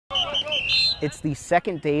It's the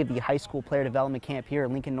second day of the high school player development camp here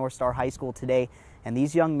at Lincoln North Star High School today, and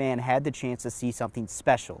these young men had the chance to see something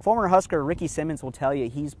special. Former Husker Ricky Simmons will tell you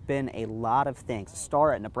he's been a lot of things. A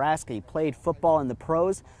star at Nebraska, he played football in the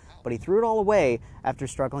pros, but he threw it all away after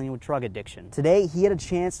struggling with drug addiction. Today, he had a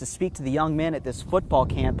chance to speak to the young men at this football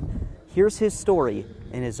camp. Here's his story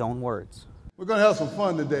in his own words. We're going to have some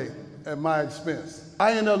fun today at my expense.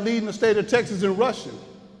 I ended up leading the state of Texas in rushing,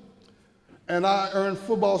 and I earned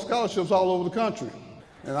football scholarships all over the country.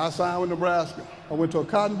 And I signed with Nebraska. I went to a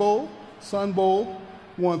Cotton Bowl, Sun Bowl,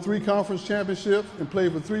 won 3 conference championships, and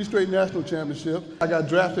played for 3 straight national championships. I got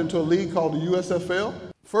drafted into a league called the USFL.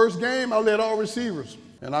 First game, I led all receivers.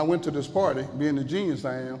 And I went to this party, being the genius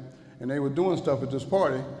I am, and they were doing stuff at this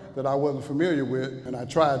party that I wasn't familiar with, and I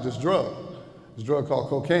tried this drug called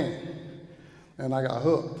cocaine, and I got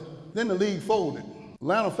hooked. Then the league folded.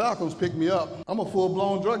 Atlanta Falcons picked me up. I'm a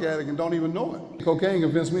full-blown drug addict and don't even know it. Cocaine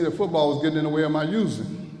convinced me that football was getting in the way of my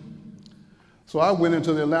using. So I went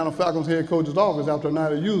into the Atlanta Falcons head coach's office after a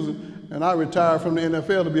night of using, and I retired from the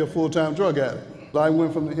NFL to be a full-time drug addict. I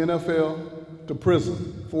went from the NFL to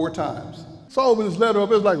prison 4 times. So I opened this letter up,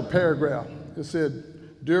 it was like a paragraph. It said,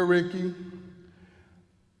 "Dear Ricky,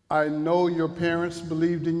 I know your parents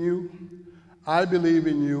believed in you. I believe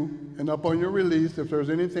in you, and upon your release, if there's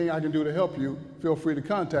anything I can do to help you, feel free to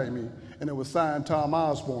contact me." And it was signed Tom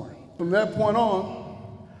Osborne. From that point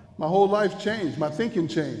on, my whole life changed, my thinking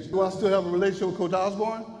changed. Do I still have a relationship with Coach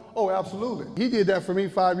Osborne? Oh, absolutely. He did that for me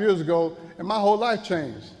 5 years ago, and my whole life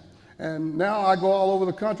changed. And now I go all over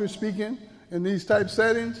the country speaking in these type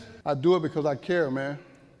settings. I do it because I care, man.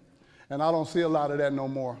 And I don't see a lot of that no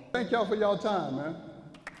more. Thank y'all for y'all time, man.